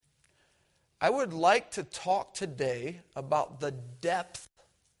I would like to talk today about the depth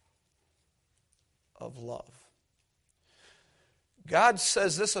of love. God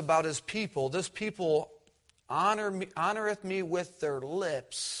says this about His people. This people honoreth me with their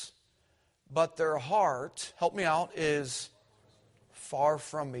lips, but their heart, help me out, is far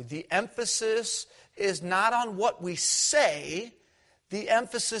from me. The emphasis is not on what we say. The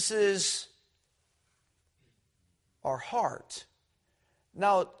emphasis is our heart.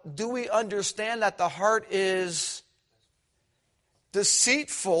 Now, do we understand that the heart is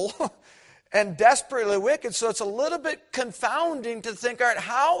deceitful and desperately wicked? So it's a little bit confounding to think, all right,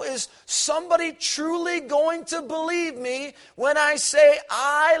 how is somebody truly going to believe me when I say,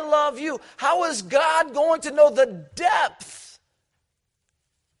 I love you? How is God going to know the depth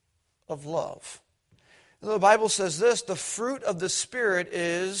of love? The Bible says this, the fruit of the Spirit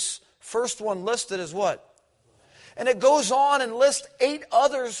is, first one listed as what? And it goes on and lists 8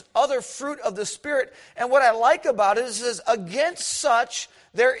 other fruit of the Spirit. And what I like about it is it says, against such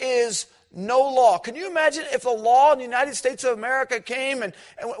there is no law. Can you imagine if the law in the United States of America came and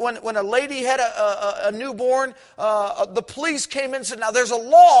when a lady had a newborn, the police came in and said, now there's a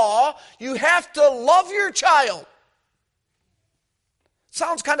law, you have to love your child.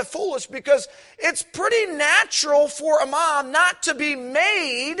 Sounds kind of foolish because it's pretty natural for a mom not to be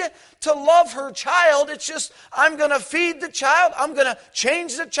made to love her child. It's just, I'm going to feed the child. I'm going to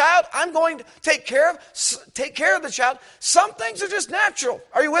change the child. I'm going to take care of the child. Some things are just natural.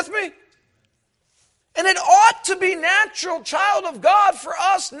 Are you with me? And it ought to be natural, child of God, for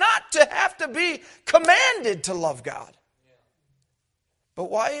us not to have to be commanded to love God.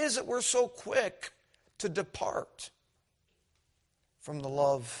 But why is it we're so quick to depart from the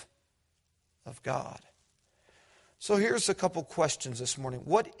love of God? So here's a couple questions this morning.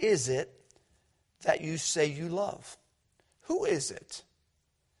 What is it that you say you love? Who is it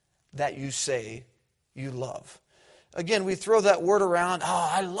that you say you love? Again, we throw that word around,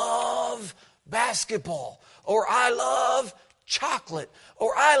 I love basketball, or I love chocolate,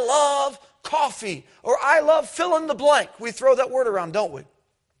 or I love coffee, or I love fill in the blank. We throw that word around, don't we?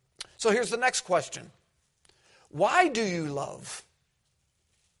 So here's the next question. Why do you love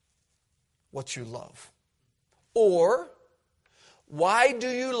what you love? Or, why do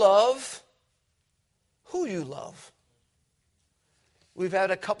you love who you love? We've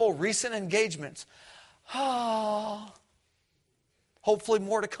had a couple recent engagements. Hopefully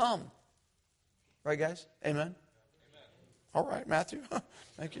more to come. Right, guys? Amen? Amen. All right, Matthew.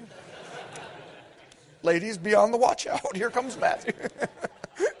 Thank you. Ladies, be on the watch out. Here comes Matthew.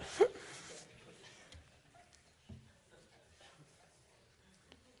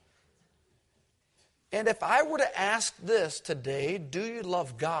 And if I were to ask this today, do you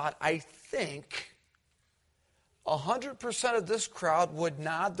love God? I think 100% of this crowd would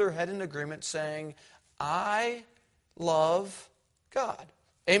nod their head in agreement saying, I love God.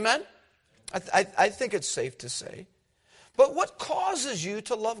 Amen? I think it's safe to say. But what causes you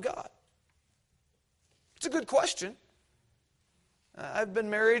to love God? It's a good question. I've been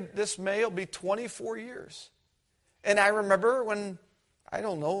married this May, it'll be 24 years. And I remember when,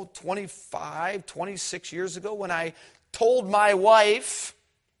 25, 26 years ago, when I told my wife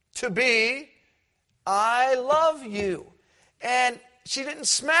to be, I love you. And she didn't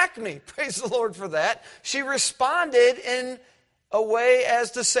smack me. Praise the Lord for that. She responded in a way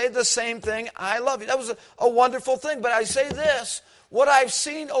as to say the same thing, I love you. That was a wonderful thing. But I say this, what I've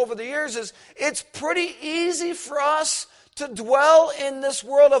seen over the years is it's pretty easy for us to dwell in this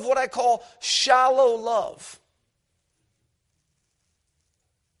world of what I call shallow love.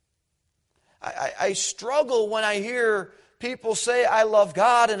 I struggle when I hear people say, I love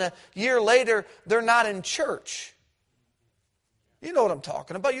God, and a year later, they're not in church. You know what I'm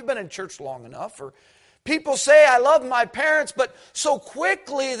talking about. You've been in church long enough. Or people say, I love my parents, but so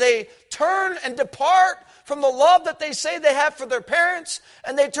quickly they turn and depart from the love that they say they have for their parents,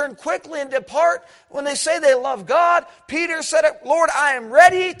 and they turn quickly and depart when they say they love God. Peter said, Lord, I am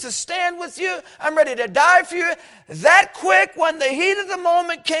ready to stand with you. I'm ready to die for you. That quick, when the heat of the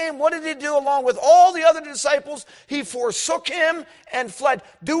moment came, what did he do along with all the other disciples? He forsook him and fled.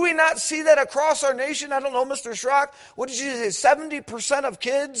 Do we not see that across our nation? I don't know, Mr. Schrock, what did you say, 70% of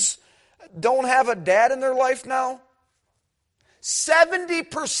kids don't have a dad in their life now?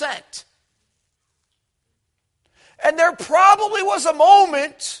 70%. And there probably was a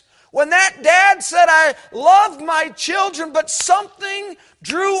moment when that dad said, I loved my children, but something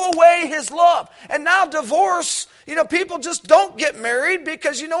drew away his love. And now divorce, people just don't get married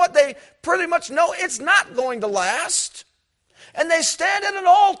because you know what? They pretty much know it's not going to last. and they stand at an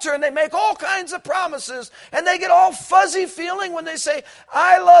altar and they make all kinds of promises and they get all fuzzy feeling when they say,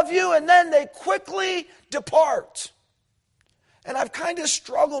 I love you, and then they quickly depart. And I've kind of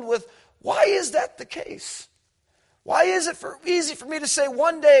struggled with, why is that the case? Why is it easy for me to say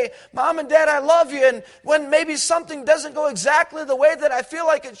one day, Mom and Dad, I love you, and when maybe something doesn't go exactly the way that I feel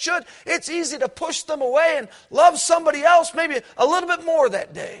like it should, it's easy to push them away and love somebody else maybe a little bit more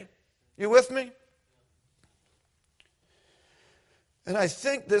that day. You with me? And I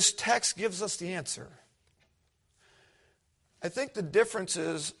think this text gives us the answer. I think the difference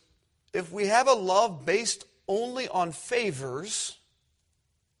is, if we have a love based only on favors,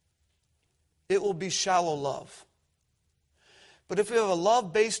 it will be shallow love. But if we have a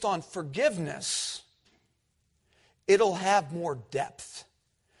love based on forgiveness, it'll have more depth.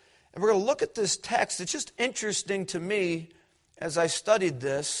 And we're going to look at this text. It's just interesting to me as I studied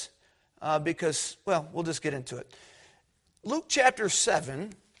this because, well, we'll just get into it. Luke chapter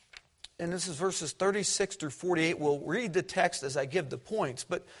 7, and this is verses 36 through 48. We'll read the text as I give the points.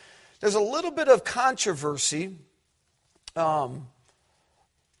 But there's a little bit of controversy on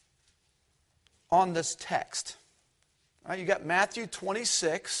this text. Right, you got Matthew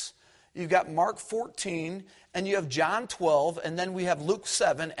 26, you've got Mark 14, and you have John 12, and then we have Luke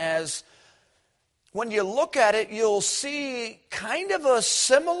 7. As when you look at it, you'll see kind of a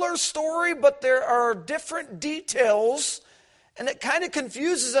similar story, but there are different details, and it kind of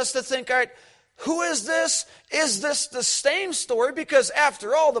confuses us to think, all right, who is this? Is this the same story? Because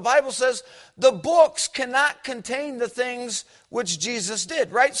after all, the Bible says the books cannot contain the things which Jesus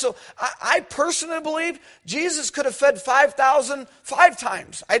did, right? So I personally believe Jesus could have fed 5,000 5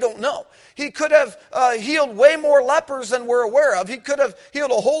 times. I don't know. He could have healed way more lepers than we're aware of. He could have healed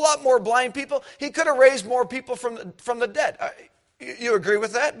a whole lot more blind people. He could have raised more people from the dead. You agree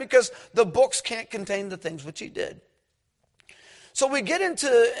with that? Because the books can't contain the things which he did. So we get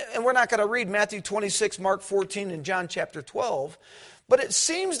into, and we're not going to read Matthew 26, Mark 14, and John chapter 12, but it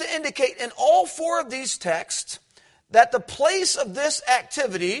seems to indicate in all 4 of these texts that the place of this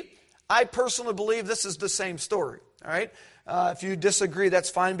activity, I personally believe this is the same story. All right? If you disagree, that's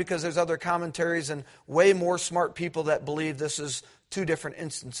fine, because there's other commentaries and way more smart people that believe this is 2 different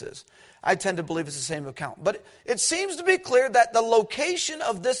instances. I tend to believe it's the same account. But it seems to be clear that the location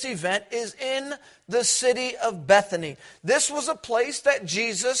of this event is in the city of Bethany. This was a place that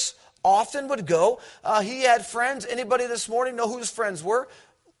Jesus often would go. He had friends. Anybody this morning know who his friends were?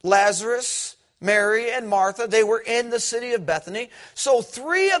 Lazarus, Mary, and Martha. They were in the city of Bethany. So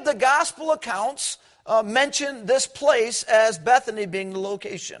 3 of the gospel accounts mention this place as Bethany being the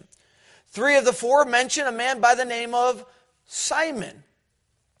location. 3 of the 4 mention a man by the name of Simon.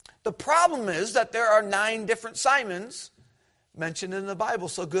 The problem is that there are 9 different Simons mentioned in the Bible,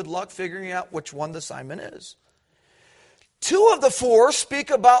 so good luck figuring out which one the Simon is. 2 of the 4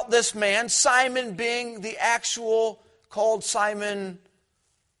 speak about this man, Simon being the actual called Simon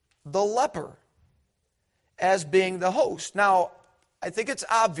the leper, as being the host. Now, I think it's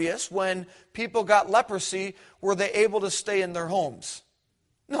obvious, when people got leprosy, were they able to stay in their homes?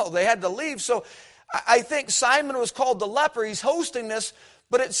 No, they had to leave. So I think Simon was called the leper. He's hosting this.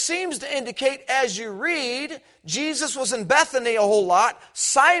 But it seems to indicate, as you read, Jesus was in Bethany a whole lot.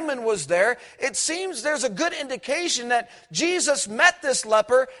 Simon was there. It seems there's a good indication that Jesus met this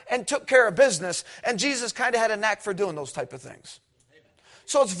leper and took care of business. And Jesus kind of had a knack for doing those type of things.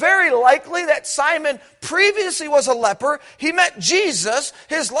 So it's very likely that Simon previously was a leper. He met Jesus.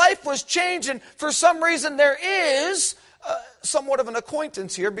 His life was changed. And for some reason there is somewhat of an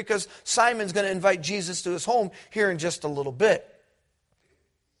acquaintance here, because Simon's going to invite Jesus to his home here in just a little bit.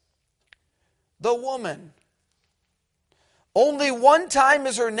 The woman. Only one time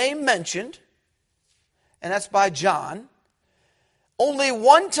is her name mentioned, and that's by John. Only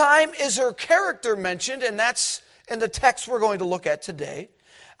one time is her character mentioned, and that's in the text we're going to look at today.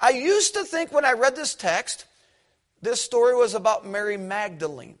 I used to think when I read this text, this story was about Mary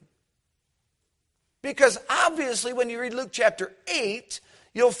Magdalene. Because obviously when you read Luke chapter 8,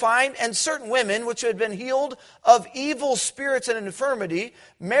 you'll find, and certain women which had been healed of evil spirits and infirmity,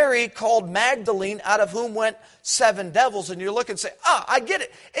 Mary called Magdalene, out of whom went 7 devils. And you look and say, I get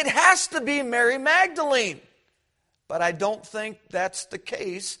it. It has to be Mary Magdalene. But I don't think that's the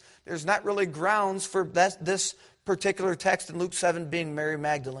case. There's not really grounds for this particular text in Luke 7 being Mary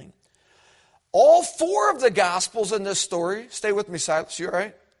Magdalene. All 4 of the Gospels in this story, stay with me, Silas, you all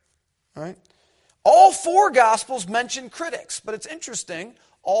right? All right. All 4 Gospels mention critics, but it's interesting,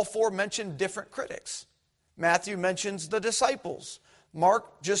 all 4 mention different critics. Matthew mentions the disciples.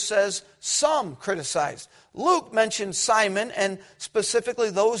 Mark just says some criticized. Luke mentions Simon and specifically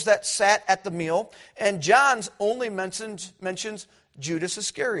those that sat at the meal. And John only mentions Judas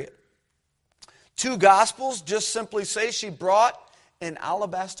Iscariot. 2 Gospels just simply say she brought an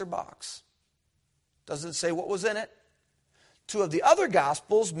alabaster box. Doesn't say what was in it. 2 of the other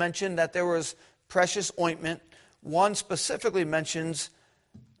Gospels mention that there was precious ointment. One specifically mentions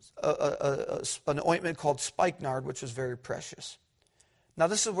an ointment called spikenard, which was very precious. Now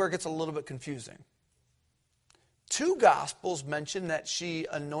this is where it gets a little bit confusing. 2 Gospels mention that she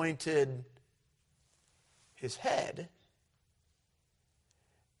anointed his head,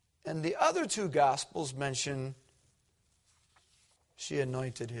 and the other 2 Gospels mention she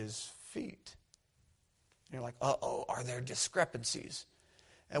anointed his feet. And you're like, uh-oh, are there discrepancies?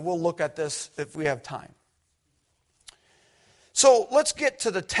 And we'll look at this if we have time. So let's get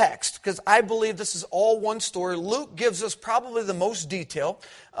to the text, because I believe this is all one story. Luke gives us probably the most detail.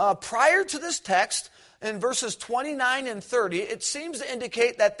 Prior to this text, in verses 29 and 30, it seems to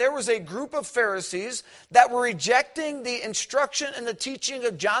indicate that there was a group of Pharisees that were rejecting the instruction and the teaching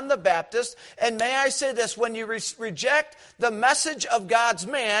of John the Baptist. And may I say this, when you reject the message of God's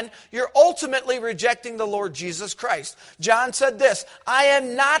man, you're ultimately rejecting the Lord Jesus Christ. John said this, I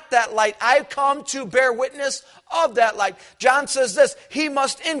am not that light. I come to bear witness of that light. John says this, he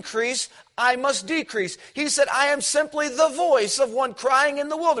must increase, I must decrease. He said, I am simply the voice of one crying in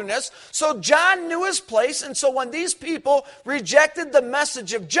the wilderness. So John knew his place, and so when these people rejected the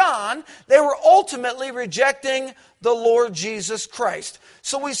message of John, they were ultimately rejecting the Lord Jesus Christ.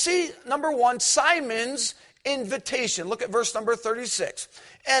 So we see, number 1, Simon's invitation. Look at verse number 36.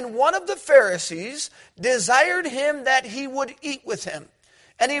 And one of the Pharisees desired him that he would eat with him.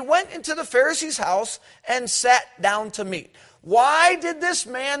 And he went into the Pharisee's house and sat down to meat. Why did this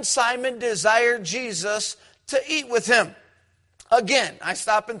man, Simon, desire Jesus to eat with him? Again, I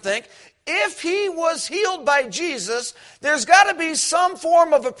stop and think, if he was healed by Jesus, there's got to be some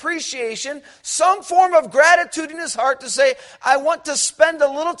form of appreciation, some form of gratitude in his heart to say, I want to spend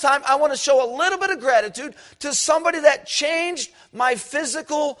a little time, I want to show a little bit of gratitude to somebody that changed my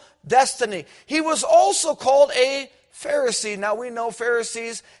physical destiny. He was also called a Pharisee. Now we know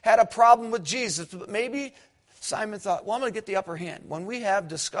Pharisees had a problem with Jesus, but maybe Simon thought, well, I'm going to get the upper hand. When we have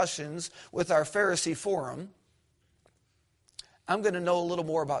discussions with our Pharisee forum, I'm going to know a little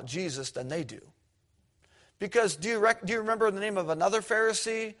more about Jesus than they do. Because do you remember the name of another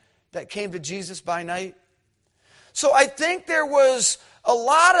Pharisee that came to Jesus by night? So I think there was a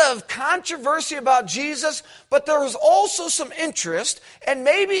lot of controversy about Jesus, but there was also some interest. And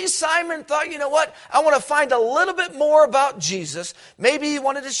maybe Simon thought, you know what, I want to find a little bit more about Jesus. Maybe he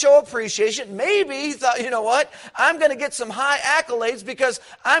wanted to show appreciation. Maybe he thought, you know what, I'm going to get some high accolades because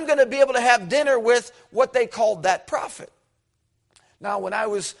I'm going to be able to have dinner with what they called that prophet. Now, when I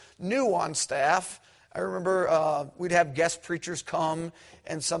was new on staff, I remember we'd have guest preachers come,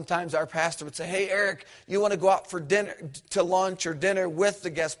 and sometimes our pastor would say, hey, Eric, you want to go out for dinner, to lunch or dinner with the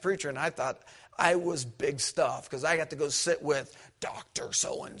guest preacher? And I thought I was big stuff because I got to go sit with Dr.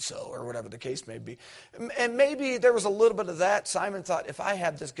 So-and-so or whatever the case may be. And maybe there was a little bit of that. Simon thought, if I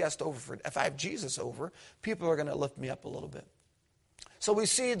have this guest over, if I have Jesus over, people are going to lift me up a little bit. So we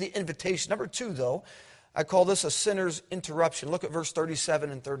see the invitation. Number 2, though, I call this a sinner's interruption. Look at verse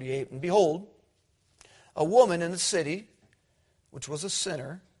 37 and 38. And behold, a woman in the city, which was a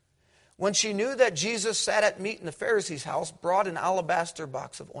sinner, when she knew that Jesus sat at meat in the Pharisee's house, brought an alabaster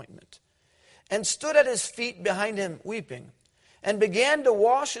box of ointment, and stood at his feet behind him weeping, and began to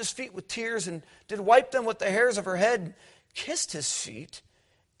wash his feet with tears, and did wipe them with the hairs of her head, kissed his feet,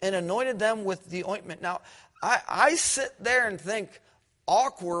 and anointed them with the ointment. Now, I sit there and think,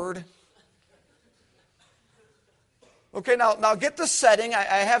 awkward. Okay, now get the setting. I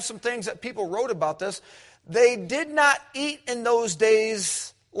have some things that people wrote about this. They did not eat in those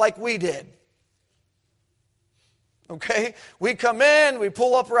days like we did. Okay? We come in, we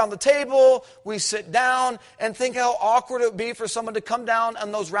pull up around the table, we sit down, and think how awkward it would be for someone to come down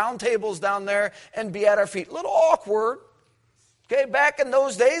on those round tables down there and be at our feet. A little awkward. Okay, back in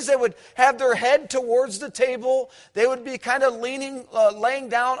those days, they would have their head towards the table. They would be kind of laying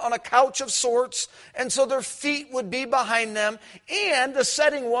down on a couch of sorts, and so their feet would be behind them. And the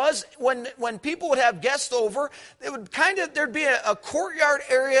setting was when people would have guests over, there'd be a courtyard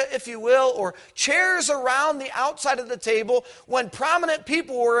area, if you will, or chairs around the outside of the table when prominent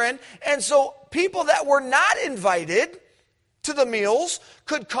people were in. And so people that were not invited to the meals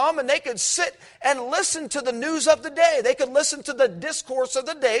could come and they could sit and listen to the news of the day. They could listen to the discourse of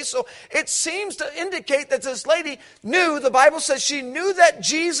the day. So it seems to indicate that this lady knew, the Bible says she knew that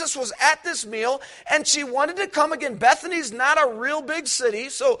Jesus was at this meal and she wanted to come again. Bethany's not a real big city,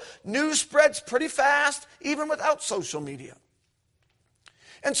 so news spreads pretty fast, even without social media.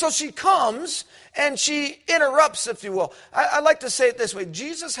 And so she comes and she interrupts, if you will. I like to say it this way.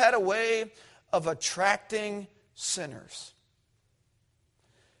 Jesus had a way of attracting sinners.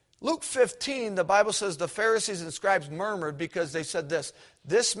 Luke 15, the Bible says the Pharisees and scribes murmured because they said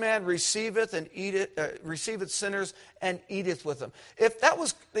this man receiveth sinners and eateth with them. If that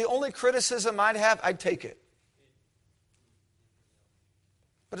was the only criticism I'd have, I'd take it.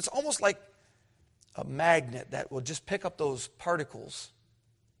 But it's almost like a magnet that will just pick up those particles.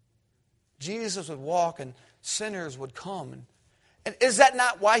 Jesus would walk and sinners would come. And is that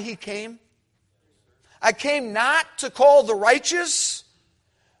not why he came? I came not to call the righteous,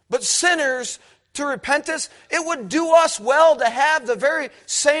 but sinners to repentance. It would do us well to have the very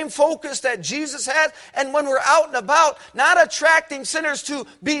same focus that Jesus had. And when we're out and about, not attracting sinners to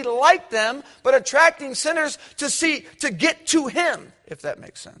be like them, but attracting sinners to get to him, if that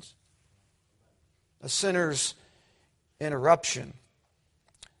makes sense. A sinner's interruption.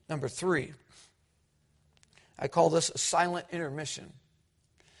 Number 3, I call this a silent intermission.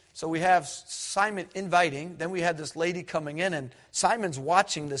 So we have Simon inviting, then we have this lady coming in, and Simon's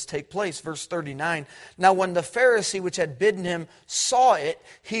watching this take place. Verse 39, now when the Pharisee which had bidden him saw it,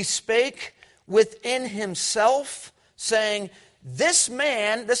 he spake within himself, saying, this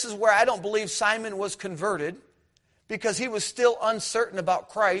man, this is where I don't believe Simon was converted, because he was still uncertain about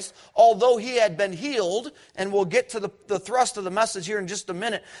Christ, although he had been healed, and we'll get to the thrust of the message here in just a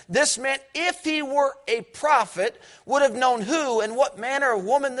minute. This man, if he were a prophet, would have known who and what manner of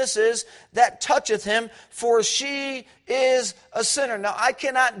woman this is that toucheth him, for she is a sinner. Now, I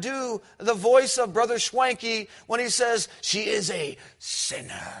cannot do the voice of Brother Schwanke when he says, she is a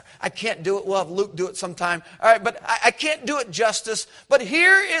sinner. I can't do it. We'll have Luke do it sometime. All right, but I can't do it justice. But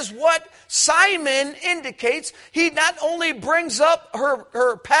here is what Simon indicates. He not only brings up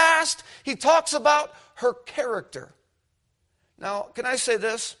her past, he talks about her character. Now, can I say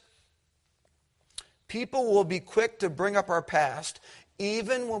this? People will be quick to bring up our past,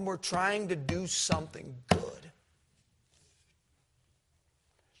 even when we're trying to do something good.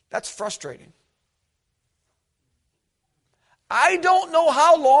 That's frustrating. I don't know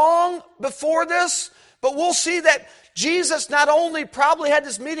how long before this, but we'll see that Jesus not only probably had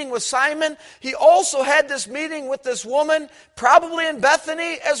this meeting with Simon, he also had this meeting with this woman, probably in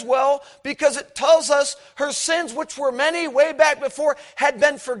Bethany as well, because it tells us her sins, which were many way back before, had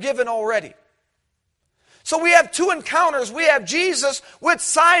been forgiven already. So we have 2 encounters. We have Jesus with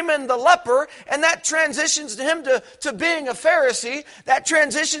Simon the leper, and that transitions to him to being a Pharisee. That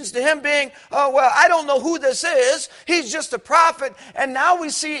transitions to him being, I don't know who this is. He's just a prophet. And now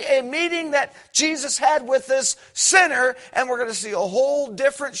we see a meeting that Jesus had with this sinner, and we're going to see a whole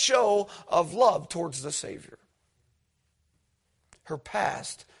different show of love towards the Savior. Her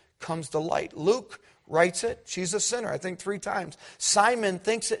past comes to light. Luke writes it. She's a sinner, I think 3 times. Simon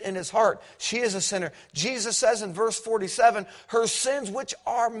thinks it in his heart. She is a sinner. Jesus says in verse 47, her sins which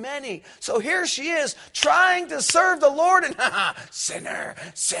are many. So here she is trying to serve the Lord and sinner,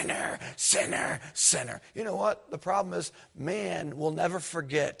 sinner, sinner, sinner. You know what? The problem is man will never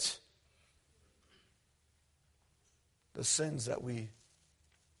forget the sins that we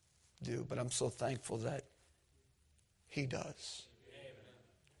do. But I'm so thankful that he does.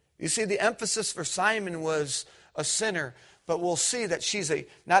 You see, the emphasis for Simon was a sinner, but we'll see that she's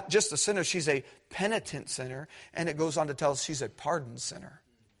not just a sinner, she's a penitent sinner, and it goes on to tell us she's a pardoned sinner.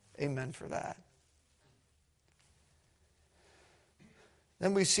 Amen for that.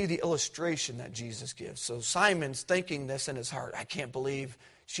 Then we see the illustration that Jesus gives. So Simon's thinking this in his heart. I can't believe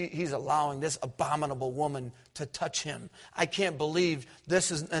he's allowing this abominable woman to touch him. I can't believe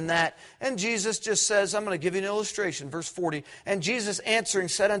this and that. And Jesus just says, I'm going to give you an illustration. Verse 40, and Jesus answering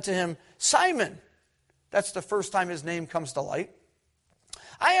said unto him, Simon, that's the first time his name comes to light.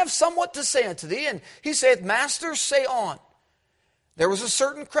 I have somewhat to say unto thee. And he saith, Master, say on. There was a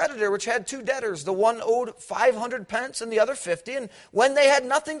certain creditor which had 2 debtors. The one owed 500 pence and the other 50. And when they had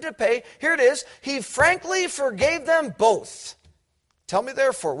nothing to pay, here it is, he frankly forgave them both. Tell me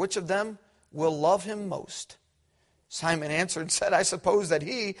therefore, which of them will love him most? Simon answered and said, I suppose that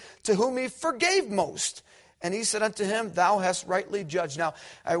he to whom he forgave most. And he said unto him, thou hast rightly judged. Now,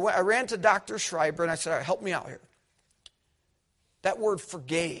 I ran to Dr. Schreiber and I said, all right, help me out here. That word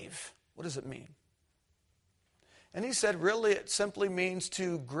forgave, what does it mean? And he said, really, it simply means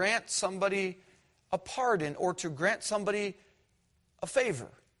to grant somebody a pardon or to grant somebody a favor.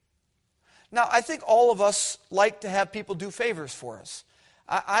 Now, I think all of us like to have people do favors for us.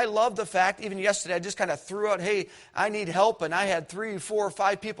 I love the fact, even yesterday, I just kind of threw out, hey, I need help, and I had 3, 4,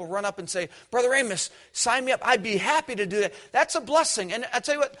 5 people run up and say, Brother Amos, sign me up. I'd be happy to do that. That's a blessing. And I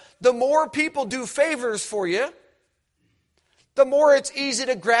tell you what, the more people do favors for you, the more it's easy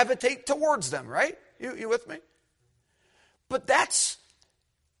to gravitate towards them, right? You with me? But that's,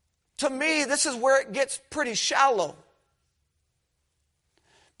 to me, this is where it gets pretty shallow.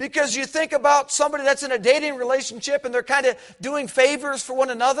 Because you think about somebody that's in a dating relationship and they're kind of doing favors for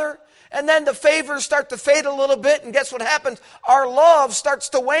one another. And then the favors start to fade a little bit. And guess what happens? Our love starts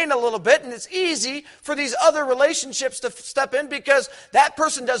to wane a little bit. And it's easy for these other relationships to step in because that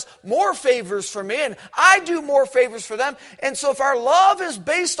person does more favors for me and I do more favors for them. And so if our love is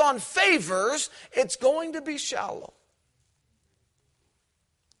based on favors, it's going to be shallow.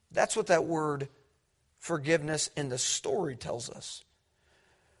 That's what that word forgiveness in the story tells us.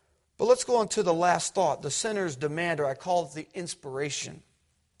 But let's go on to the last thought, the sinner's demand, or I call it the inspiration.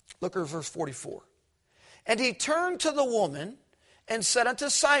 Look at verse 44. And he turned to the woman and said unto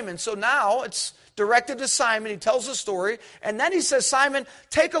Simon. So now it's directed to Simon. He tells the story. And then he says, Simon,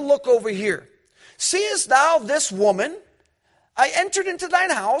 take a look over here. Seest thou this woman? I entered into thine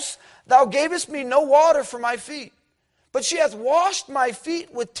house. Thou gavest me no water for my feet. But she hath washed my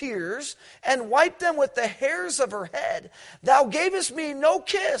feet with tears and wiped them with the hairs of her head. Thou gavest me no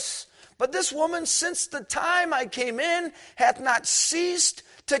kiss. But this woman, since the time I came in, hath not ceased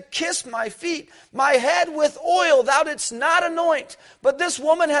to kiss my feet. My head with oil thou didst not anoint. But this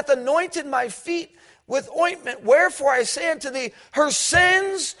woman hath anointed my feet with ointment. Wherefore I say unto thee, her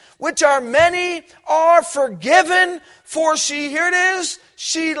sins, which are many, are forgiven. For she, here it is,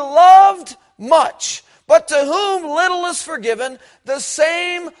 she loved much. But to whom little is forgiven, the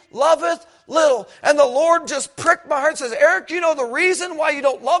same loveth little. And the Lord just pricked my heart and says, Eric, you know the reason why you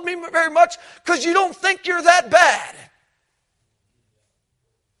don't love me very much? Because you don't think you're that bad.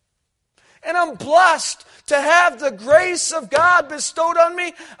 And I'm blessed to have the grace of God bestowed on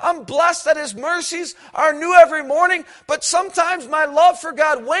me. I'm blessed that His mercies are new every morning. But sometimes my love for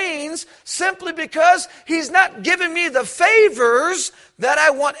God wanes simply because He's not giving me the favors that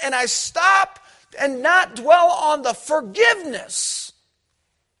I want. And I stop and not dwell on the forgiveness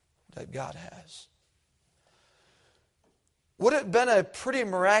that God has. Would it have been a pretty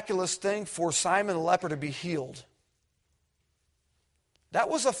miraculous thing for Simon the leper to be healed? That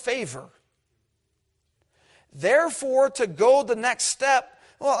was a favor. Therefore, to go the next step,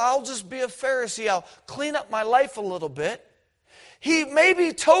 well, I'll just be a Pharisee. I'll clean up my life a little bit. He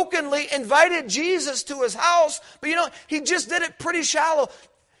maybe tokenly invited Jesus to his house, but he just did it pretty shallow.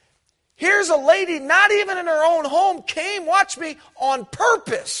 Here's a lady, not even in her own home, came, watch me, on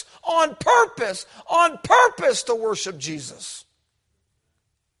purpose to worship Jesus.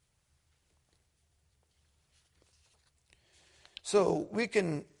 So we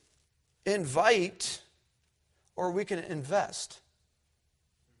can invite or we can invest.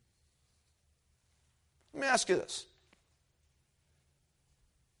 Let me ask you this.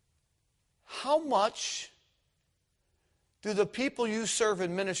 How much do the people you serve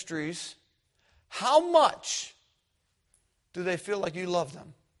in ministries, how much do they feel like you love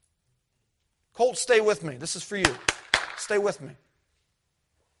them? Colt, stay with me. This is for you. Stay with me.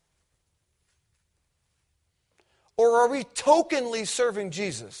 Or are we tokenly serving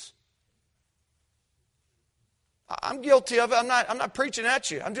Jesus? I'm guilty of it. I'm not preaching at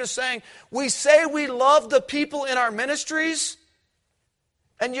you. I'm just saying, we say we love the people in our ministries,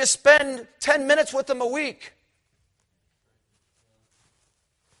 and you spend 10 minutes with them a week.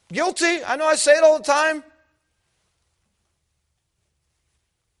 Guilty. I know I say it all the time.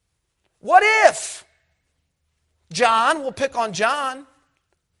 What if John, we'll pick on John.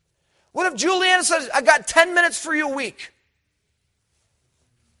 What if Juliana says, I got 10 minutes for you a week?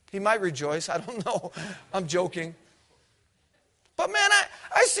 He might rejoice. I don't know. I'm joking. But man,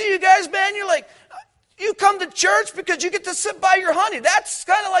 I see you guys, man. You're like, you come to church because you get to sit by your honey. That's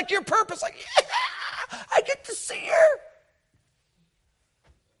kind of like your purpose. Like, yeah, I get to see her.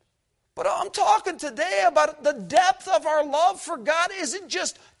 But I'm talking today about the depth of our love for God isn't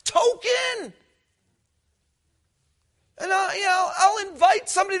just token. And I'll invite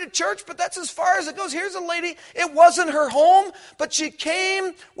somebody to church, but that's as far as it goes. Here's a lady, it wasn't her home, but she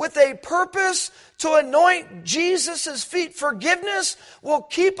came with a purpose to anoint Jesus' feet. Forgiveness will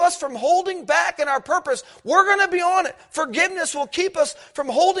keep us from holding back in our purpose. We're going to be on it. Forgiveness will keep us from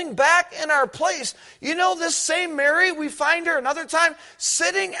holding back in our place. You know, this same Mary, we find her another time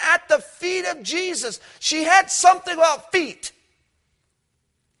sitting at the feet of Jesus. She had something about feet.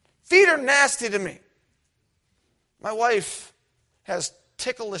 Feet are nasty to me. My wife has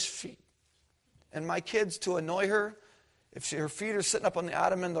ticklish feet. And my kids, to annoy her, if her feet are sitting up on the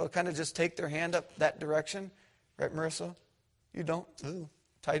ottoman, they'll kind of just take their hand up that direction. Right, Marissa? You don't? Ooh,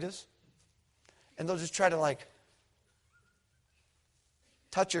 Titus? And they'll just try to like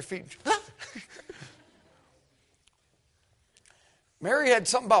touch your feet. Mary had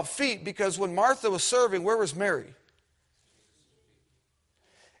something about feet because when Martha was serving, where was Mary?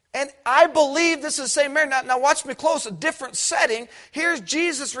 And I believe this is the same Mary. Now watch me close, a different setting. Here's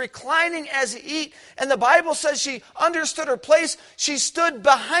Jesus reclining as he eat, and the Bible says she understood her place. She stood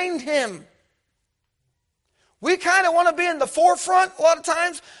behind him. We kind of want to be in the forefront a lot of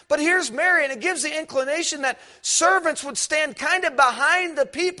times, but here's Mary, and it gives the inclination that servants would stand kind of behind the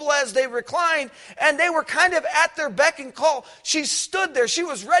people as they reclined, and they were kind of at their beck and call. She stood there. She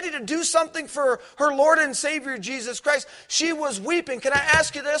was ready to do something for her Lord and Savior, Jesus Christ. She was weeping. Can I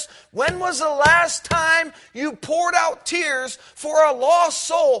ask you this? When was the last time you poured out tears for a lost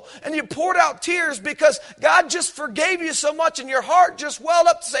soul, and you poured out tears because God just forgave you so much, and your heart just welled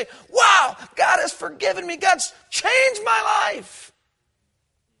up to say, wow, God has forgiven me. God's changed my life.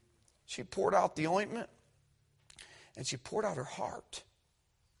 She poured out the ointment, and she poured out her heart.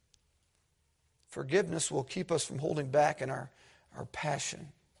 Forgiveness will keep us from holding back in our passion.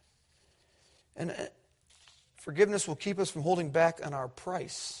 And forgiveness will keep us from holding back on our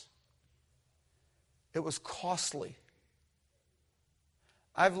price. It was costly.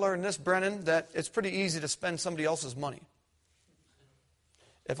 I've learned this, Brennan, that it's pretty easy to spend somebody else's money.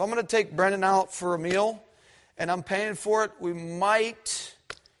 If I'm going to take Brennan out for a meal, and I'm paying for it, we might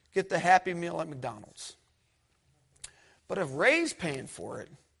get the Happy Meal at McDonald's. But if Ray's paying for it,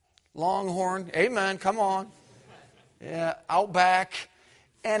 Longhorn, amen, come on. Yeah, Outback,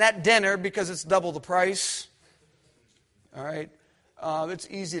 and at dinner, because it's double the price. All right, it's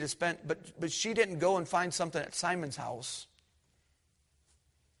easy to spend, but she didn't go and find something at Simon's house.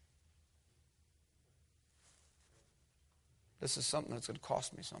 This is something that's going to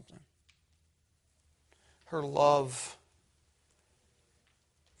cost me something. Her love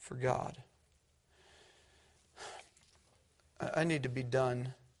for God. I need to be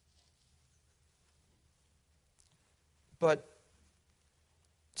done. But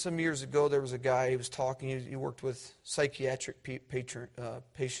some years ago, there was a guy who was talking. He worked with psychiatric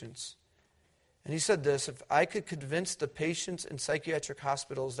patients. And he said this: if I could convince the patients in psychiatric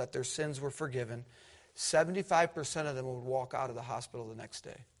hospitals that their sins were forgiven, 75% of them would walk out of the hospital the next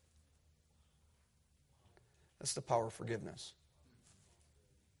day. That's the power of forgiveness.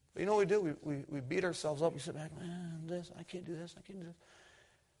 But you know what we do? We beat ourselves up. We sit back, I can't do this, I can't do this.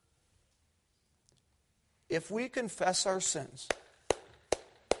 If we confess our sins,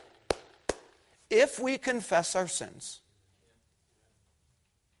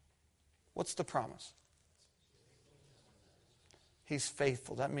 what's the promise? He's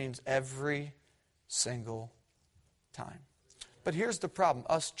faithful. That means every single time. But here's the problem.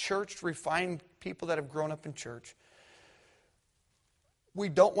 Us church, refined people that have grown up in church, we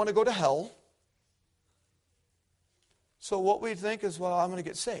don't want to go to hell. So what we think is, well, I'm going to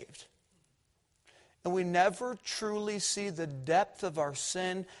get saved. And we never truly see the depth of our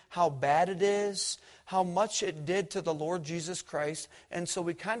sin, how bad it is, how much it did to the Lord Jesus Christ. And so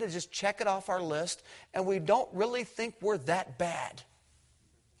we kind of just check it off our list, and we don't really think we're that bad.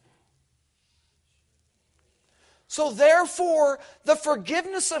 So therefore, the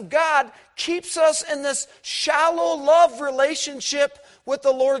forgiveness of God keeps us in this shallow love relationship with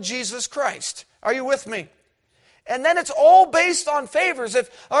the Lord Jesus Christ. Are you with me? And then it's all based on favors.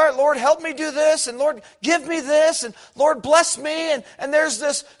 If, all right, Lord, help me do this, and Lord, give me this, and Lord, bless me, and there's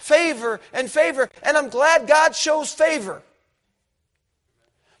this favor, and I'm glad God shows favor.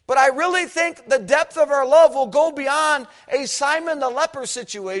 But I really think the depth of our love will go beyond a Simon the leper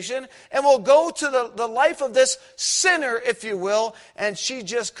situation, and will go to the life of this sinner, if you will, and she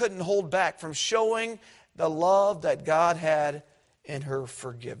just couldn't hold back from showing the love that God had in her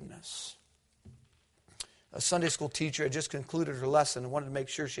forgiveness. A Sunday school teacher had just concluded her lesson and wanted to make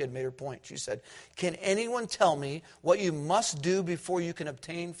sure she had made her point. She said, "Can anyone tell me what you must do before you can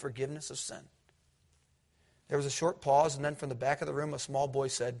obtain forgiveness of sin?" There was a short pause, and then from the back of the room, a small boy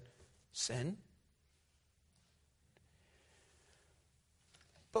said, "Sin?"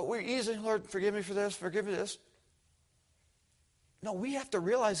 But we're easy, "Lord, forgive me for this, forgive me this." No, we have to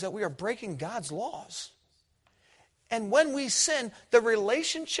realize that we are breaking God's laws. And when we sin, the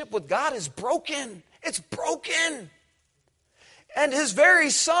relationship with God is broken. It's broken. And his very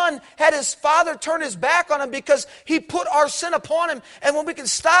son had his father turn his back on him because he put our sin upon him. And when we can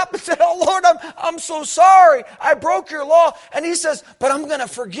stop and say, oh Lord, I'm so sorry. I broke your law. And he says, but I'm going to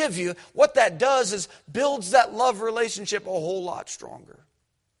forgive you. What that does is builds that love relationship a whole lot stronger.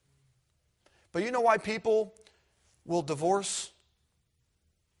 But you know why people will divorce?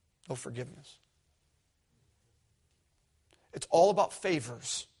 No forgiveness. It's all about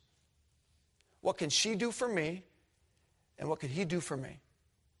favors. What can she do for me? And what could he do for me?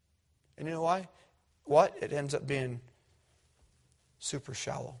 And you know why? What? It ends up being super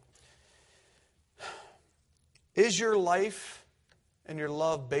shallow. Is your life and your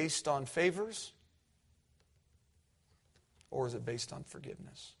love based on favors? Or is it based on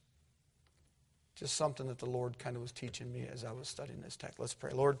forgiveness? Just something that the Lord kind of was teaching me as I was studying this text. Let's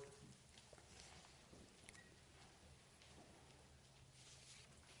pray. Lord,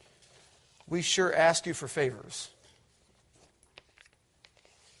 we sure ask you for favors.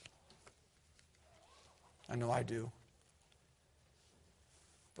 I know I do.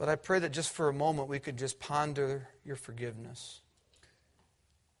 But I pray that just for a moment we could just ponder your forgiveness.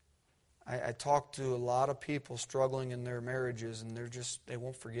 I talk to a lot of people struggling in their marriages and they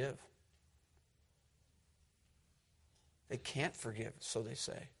won't forgive. They can't forgive, so they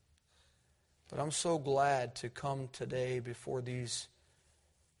say. But I'm so glad to come today before these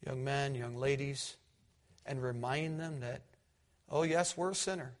young men, young ladies, and remind them that, oh yes, we're a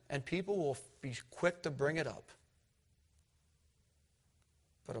sinner, and people will be quick to bring it up.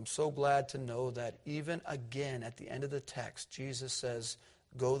 But I'm so glad to know that even again at the end of the text, Jesus says,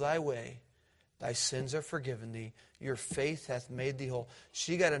 go thy way, thy sins are forgiven thee, your faith hath made thee whole.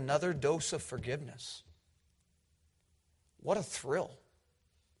 She got another dose of forgiveness. What a thrill.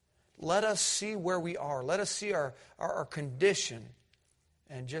 Let us see where we are. Let us see our condition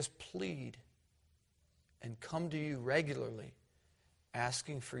and just plead and come to you regularly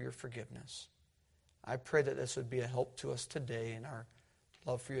asking for your forgiveness. I pray that this would be a help to us today in our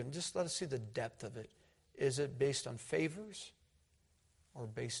love for you. And just let us see the depth of it. Is it based on favors or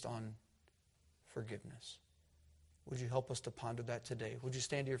based on forgiveness? Would you help us to ponder that today? Would you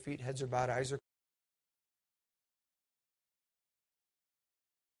stand to your feet, heads are bowed, eyes are